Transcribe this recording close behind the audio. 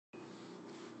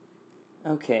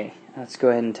Okay, let's go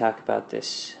ahead and talk about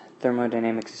this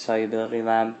Thermodynamics of Solubility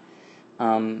Lab.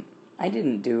 I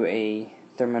didn't do a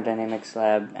thermodynamics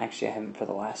lab, actually I haven't for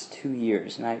the last 2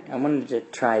 years, and I wanted to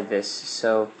try this,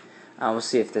 so we'll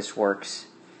see if this works.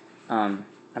 I'm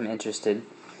interested.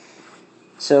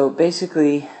 So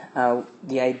basically,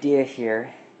 the idea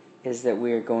here is that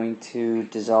we are going to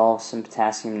dissolve some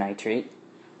potassium nitrate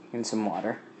in some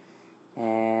water,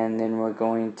 and then we're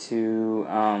going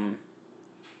to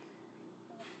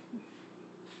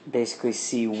basically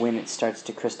see when it starts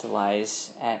to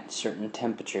crystallize at certain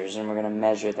temperatures, and we're going to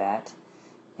measure that,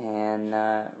 and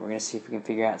we're going to see if we can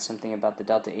figure out something about the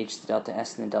delta H, the delta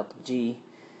S, and the delta G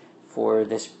for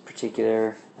this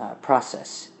particular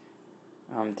process.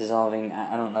 Dissolving,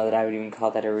 I don't know that I would even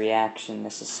call that a reaction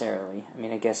necessarily. I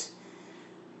mean, I guess,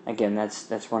 again,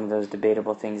 that's one of those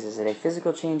debatable things. Is it a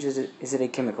physical change? Is it a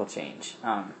chemical change?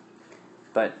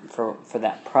 But for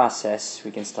that process,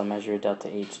 we can still measure a delta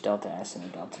H, delta S, and a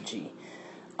delta G.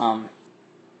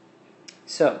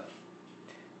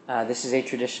 This is a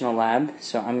traditional lab,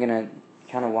 so I'm going to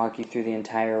kind of walk you through the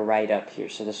entire write-up here.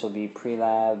 So this will be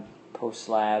pre-lab,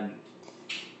 post-lab,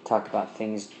 talk about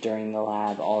things during the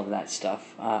lab, all of that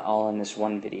stuff, all in this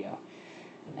one video.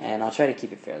 And I'll try to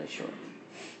keep it fairly short.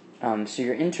 So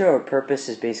your intro or purpose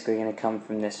is basically going to come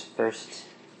from this first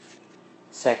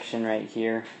section right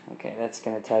here. Okay, that's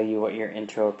going to tell you what your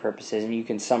intro or purpose is, and you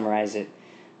can summarize it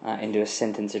into a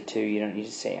sentence or two. You don't need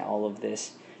to say all of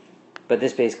this, but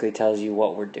this basically tells you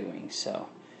what we're doing. So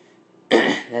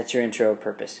that's your intro or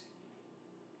purpose.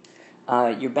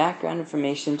 Your background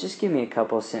information, just give me a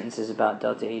couple of sentences about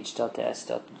delta H, delta S,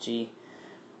 delta G,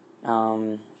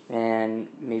 and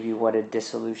maybe what a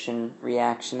dissolution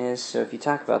reaction is. So if you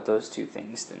talk about those two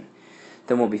things, then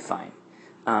we'll be fine,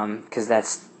 because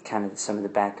that's kind of some of the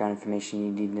background information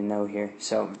you need to know here.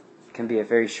 So it can be a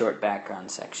very short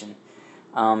background section.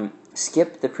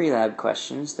 Skip the pre-lab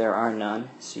questions. There are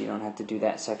none, so you don't have to do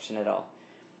that section at all.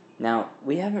 Now,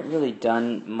 we haven't really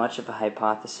done much of a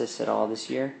hypothesis at all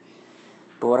this year,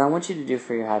 but what I want you to do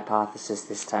for your hypothesis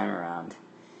this time around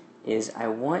is I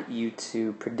want you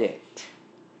to predict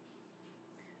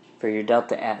for your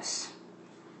delta S.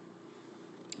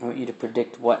 I want you to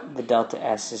predict what the delta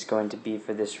S is going to be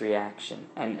for this reaction.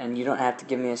 And you don't have to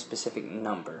give me a specific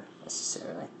number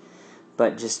necessarily,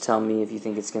 but just tell me if you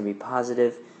think it's going to be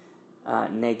positive,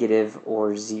 negative,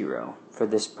 or zero for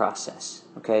this process.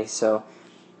 Okay, so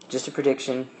just a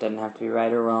prediction, doesn't have to be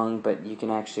right or wrong, but you can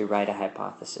actually write a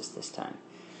hypothesis this time.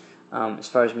 As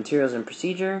far as materials and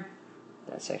procedure,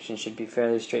 that section should be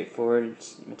fairly straightforward.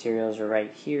 Materials are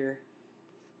right here.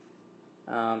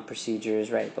 Procedure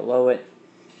is right below it.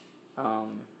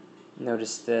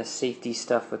 Notice the safety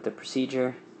stuff with the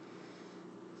procedure.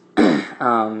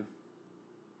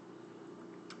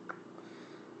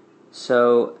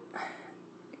 So,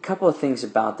 a couple of things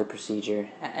about the procedure,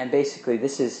 and basically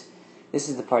this is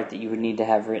the part that you would need to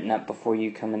have written up before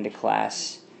you come into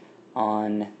class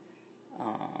on,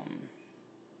 I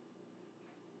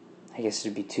guess it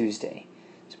would be Tuesday.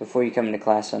 So before you come into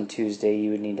class on Tuesday,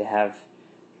 you would need to have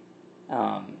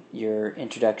your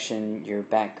introduction, your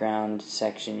background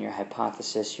section, your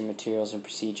hypothesis, your materials and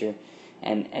procedure,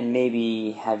 and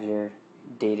maybe have your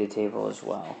data table as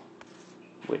well,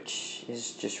 which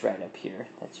is just right up here.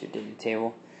 That's your data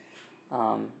table.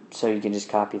 So you can just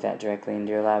copy that directly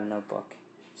into your lab notebook.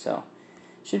 So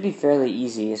it should be fairly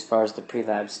easy as far as the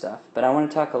pre-lab stuff. But I want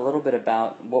to talk a little bit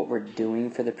about what we're doing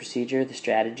for the procedure, the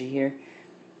strategy here.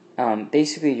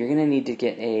 Basically, you're going to need to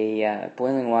get a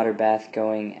boiling water bath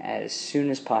going as soon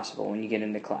as possible when you get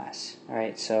into class.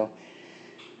 Alright, so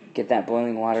get that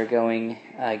boiling water going,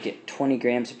 get 20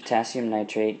 grams of potassium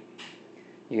nitrate.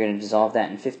 You're going to dissolve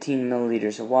that in 15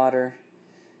 milliliters of water.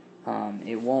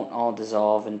 It won't all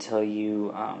dissolve until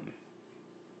you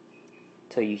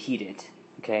heat it.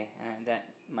 Okay, and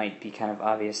that might be kind of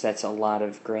obvious. That's a lot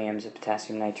of grams of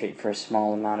potassium nitrate for a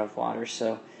small amount of water,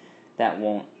 so that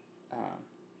won't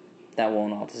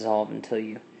all dissolve until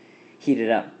you heat it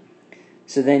up.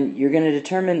 So then you're going to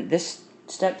determine, this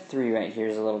step 3 right here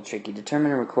is a little tricky.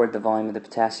 Determine and record the volume of the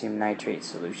potassium nitrate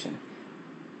solution.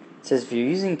 It says if you're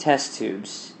using test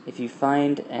tubes, if you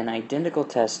find an identical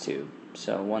test tube,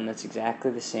 so one that's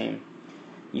exactly the same,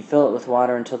 you fill it with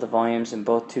water until the volumes in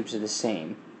both tubes are the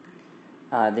same.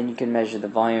 Then you can measure the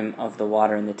volume of the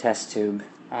water in the test tube,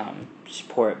 just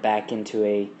pour it back into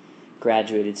a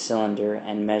graduated cylinder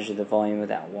and measure the volume of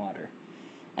that water.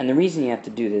 And the reason you have to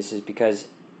do this is because,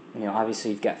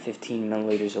 obviously you've got 15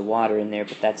 milliliters of water in there,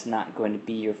 but that's not going to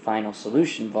be your final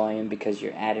solution volume because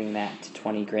you're adding that to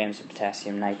 20 grams of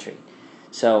potassium nitrate.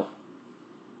 So,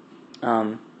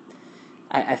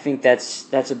 I think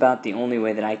that's about the only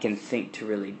way that I can think to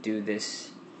really do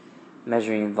this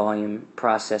measuring volume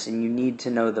process, and you need to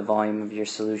know the volume of your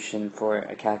solution for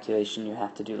a calculation you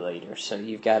have to do later. So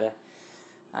you've got to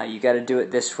do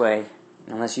it this way,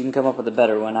 unless you can come up with a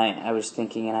better one. I was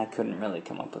thinking, and I couldn't really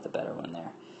come up with a better one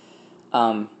there.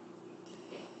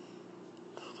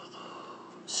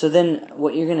 So then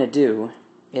what you're going to do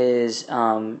is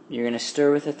you're going to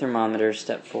stir with a thermometer,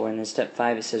 step 4, and then step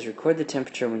 5 it says record the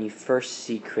temperature when you first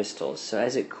see crystals. So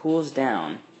as it cools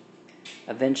down,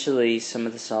 eventually some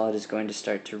of the solid is going to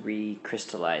start to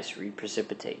recrystallize,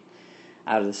 reprecipitate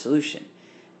out of the solution.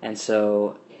 And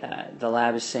so the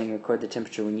lab is saying record the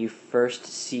temperature when you first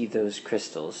see those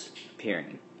crystals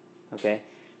appearing. Okay?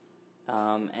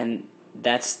 And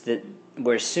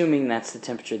we're assuming that's the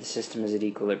temperature the system is at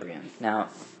equilibrium. Now,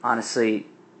 honestly,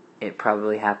 it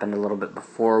probably happened a little bit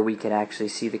before we could actually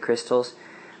see the crystals,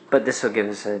 but this will give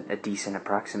us a decent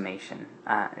approximation,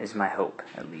 is my hope,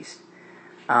 at least.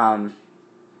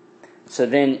 So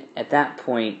then, at that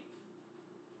point,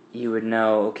 you would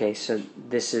know, okay, so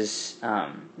this is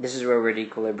where we're at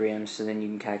equilibrium, so then you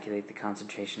can calculate the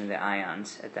concentration of the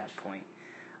ions at that point.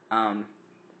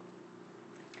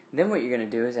 Then what you're going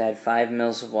to do is add 5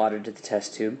 mils of water to the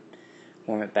test tube,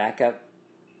 warm it back up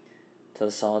till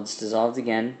the solid's dissolved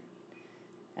again,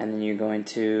 and then you're going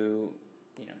to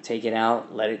take it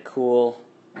out, let it cool,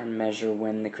 and measure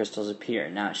when the crystals appear.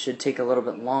 Now it should take a little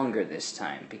bit longer this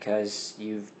time because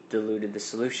you've diluted the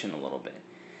solution a little bit.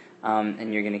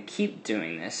 And you're going to keep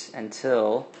doing this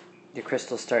until the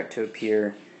crystals start to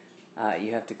appear.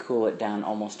 You have to cool it down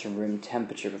almost to room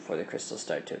temperature before the crystals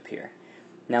start to appear.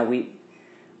 Now we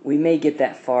may get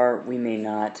that far, we may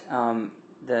not.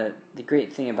 The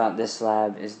great thing about this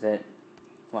lab is that,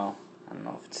 well, I don't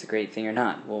know if it's a great thing or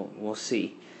not. We'll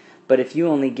see. But if you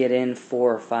only get in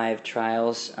 4 or 5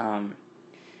 trials,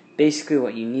 basically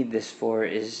what you need this for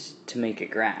is to make a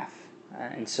graph.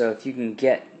 And so if you can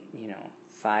get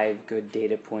 5 good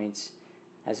data points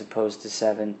as opposed to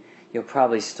 7, you'll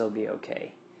probably still be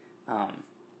okay.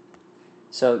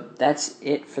 So that's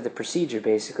it for the procedure,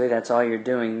 basically. That's all you're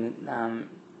doing.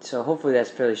 So hopefully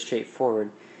that's fairly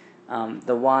straightforward.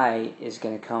 The why is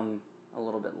going to come a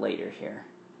little bit later here.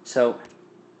 So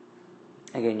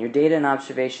again, your data and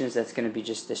observations, that's going to be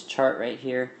just this chart right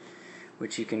here,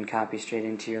 which you can copy straight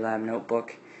into your lab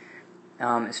notebook.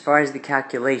 As far as the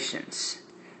calculations,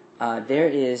 there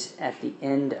is at the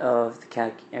end of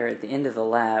the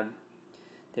lab,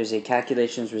 there's a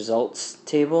calculations results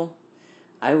table.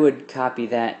 I would copy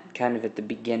that kind of at the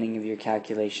beginning of your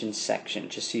calculations section,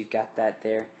 just so you've got that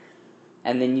there.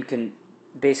 And then you can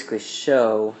basically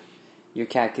show your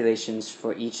calculations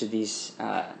for each of these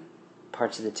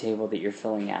parts of the table that you're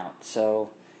filling out.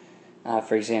 So,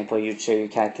 for example, you'd show your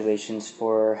calculations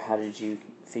for how did you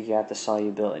figure out the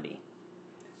solubility?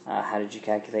 How did you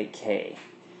calculate K?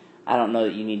 I don't know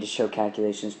that you need to show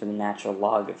calculations for the natural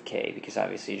log of K, because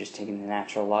obviously you're just taking the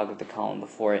natural log of the column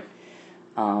before it.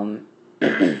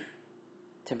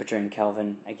 Temperature in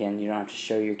Kelvin, again, you don't have to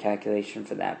show your calculation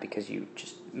for that because you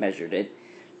just measured it.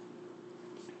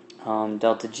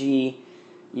 Delta G,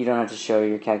 you don't have to show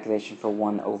your calculation for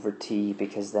 1 over T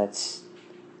because that's,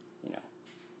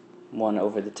 1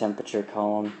 over the temperature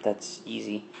column. That's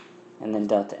easy. And then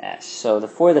delta S. So the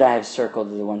 4 that I have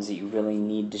circled are the ones that you really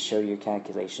need to show your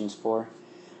calculations for.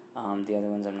 The other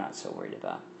ones I'm not so worried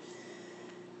about.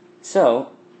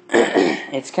 So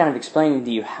it's kind of explaining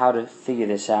to you how to figure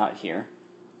this out here.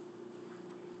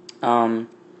 It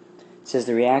says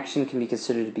the reaction can be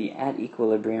considered to be at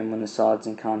equilibrium when the solid's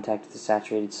in contact with the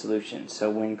saturated solution. So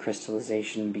when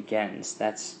crystallization begins,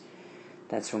 that's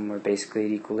when we're basically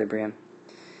at equilibrium.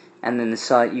 And then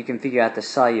you can figure out the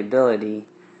solubility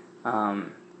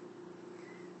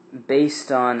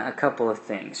based on a couple of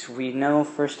things. We know,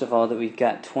 first of all, that we've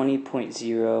got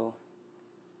 20.0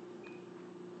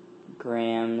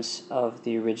 grams of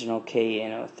the original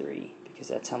KNO3, because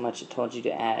that's how much it told you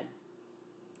to add.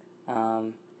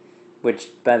 Which,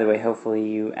 by the way, hopefully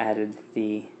you added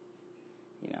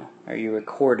or you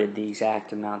recorded the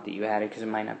exact amount that you added, because it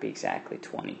might not be exactly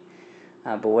 20.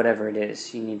 But whatever it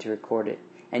is, you need to record it.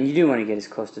 And you do want to get as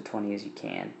close to 20 as you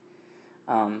can.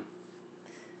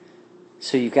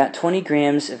 So you've got 20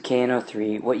 grams of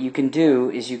KNO3. What you can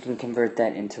do is you can convert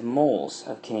that into moles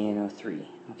of KNO3.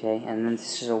 Okay, and then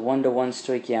this is a 1-to-1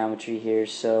 stoichiometry here.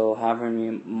 So however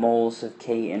many moles of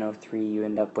KNO3 you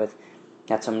end up with,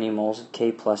 that's how many moles of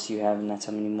K plus you have, and that's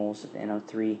how many moles of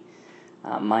NO3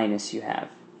 minus you have.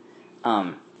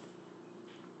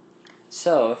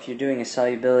 So if you're doing a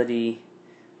solubility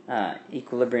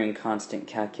equilibrium constant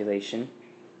calculation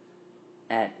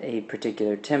at a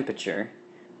particular temperature,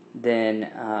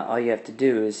 then all you have to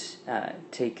do is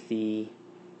take the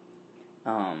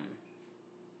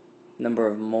number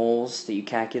of moles that you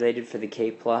calculated for the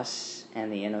K plus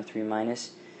and the NO3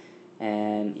 minus,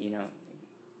 and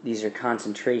these are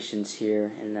concentrations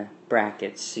here in the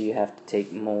brackets, so you have to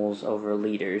take moles over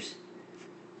liters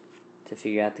to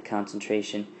figure out the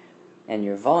concentration, and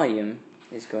your volume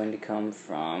is going to come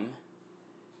from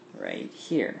right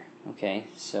here. Okay,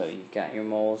 so you've got your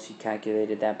moles. You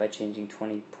calculated that by changing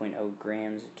 20.0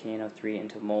 grams of KNO3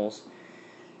 into moles.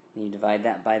 And you divide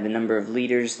that by the number of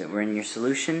liters that were in your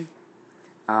solution,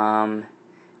 and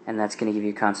that's going to give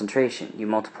you concentration. You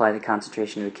multiply the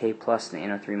concentration of the K plus and the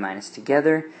NO3 minus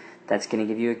together. That's going to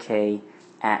give you a K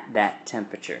at that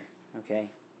temperature. Okay,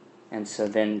 and so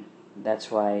then that's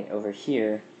why over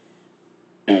here,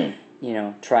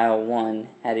 trial 1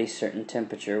 at a certain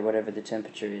temperature, whatever the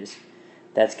temperature is,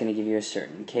 that's going to give you a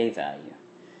certain K value.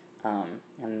 And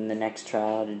then the next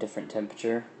trial at a different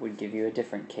temperature would give you a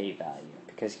different K value,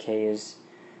 because K is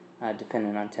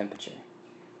dependent on temperature.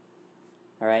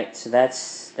 Alright, so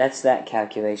that's that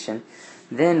calculation.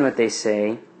 Then what they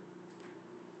say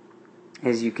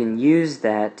is you can use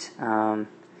that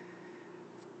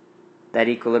that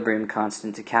equilibrium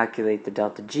constant to calculate the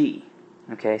delta G.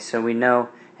 Okay, so we know,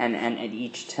 and at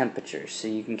each temperature, so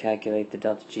you can calculate the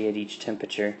delta G at each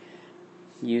temperature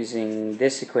using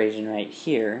this equation right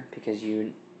here, because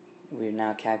we've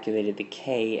now calculated the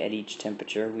K at each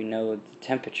temperature. We know the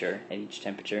temperature at each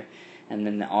temperature, and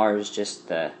then the R is just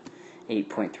the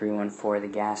 8.314, the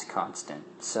gas constant.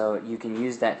 So you can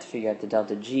use that to figure out the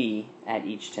delta G at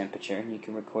each temperature. You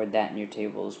can record that in your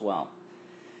table as well.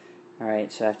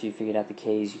 Alright, so after you figured out the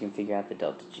K's, you can figure out the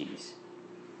delta G's.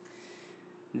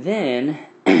 Then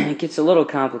it gets a little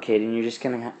complicated, and you're just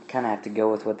going to kind of have to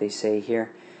go with what they say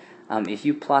here. If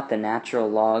you plot the natural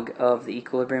log of the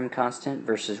equilibrium constant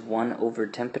versus 1 over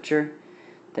temperature,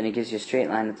 then it gives you a straight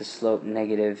line with the slope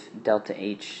negative delta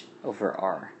H over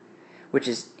R, which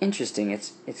is interesting.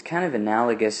 It's kind of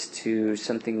analogous to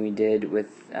something we did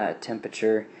with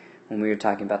temperature when we were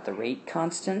talking about the rate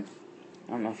constant.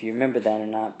 I don't know if you remember that or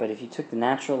not, but if you took the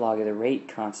natural log of the rate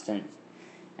constant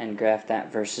and graphed that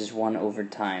versus 1 over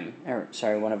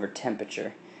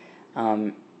temperature,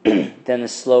 then the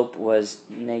slope was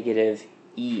negative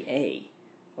EA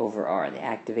over R, the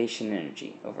activation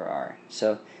energy over R.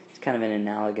 So it's kind of an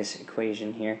analogous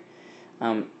equation here.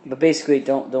 But basically,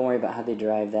 don't worry about how they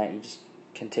derive that. You just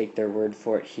can take their word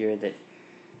for it here, that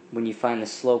when you find the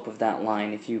slope of that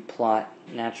line, if you plot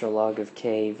natural log of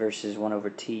K versus 1 over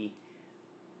T,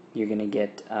 you're going to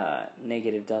get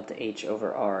negative delta H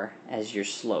over R as your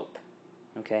slope.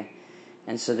 Okay?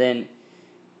 And so then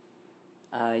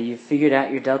you figured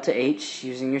out your delta H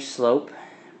using your slope,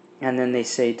 and then they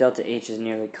say delta H is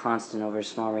nearly constant over a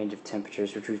small range of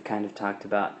temperatures, which we've kind of talked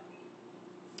about.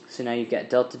 So now you've got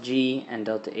delta G and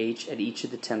delta H at each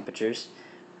of the temperatures,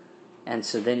 and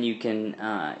so then you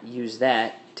can use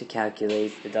that to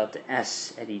calculate the delta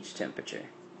S at each temperature.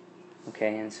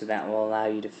 Okay, and so that will allow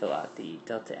you to fill out the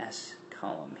delta S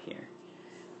column here.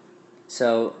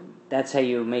 So that's how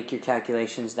you make your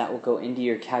calculations. That will go into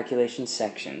your calculation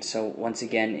section. So once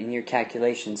again, in your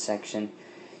calculation section,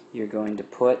 you're going to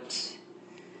put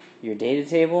your data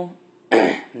table,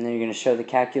 and then you're going to show the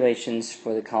calculations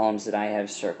for the columns that I have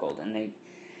circled. And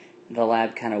the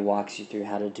lab kind of walks you through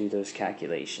how to do those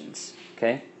calculations.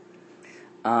 Okay?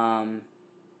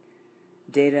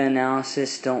 Data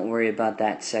analysis, don't worry about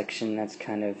that section. That's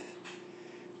kind of,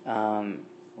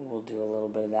 we'll do a little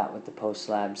bit of that with the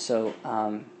post-lab. So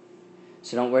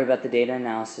don't worry about the data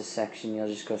analysis section. You'll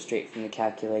just go straight from the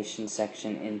calculation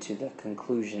section into the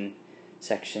conclusion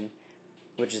section,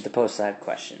 which is the post-lab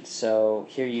questions. So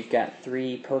here you've got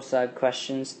 3 post-lab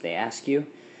questions they ask you.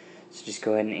 So just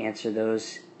go ahead and answer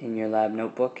those in your lab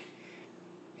notebook,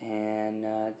 and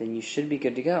then you should be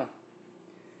good to go.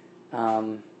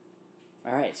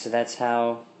 Alright, so that's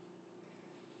how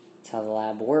the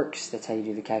lab works. That's how you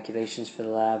do the calculations for the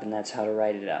lab, and that's how to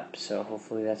write it up. So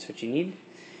hopefully that's what you need,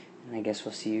 and I guess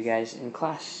we'll see you guys in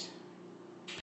class.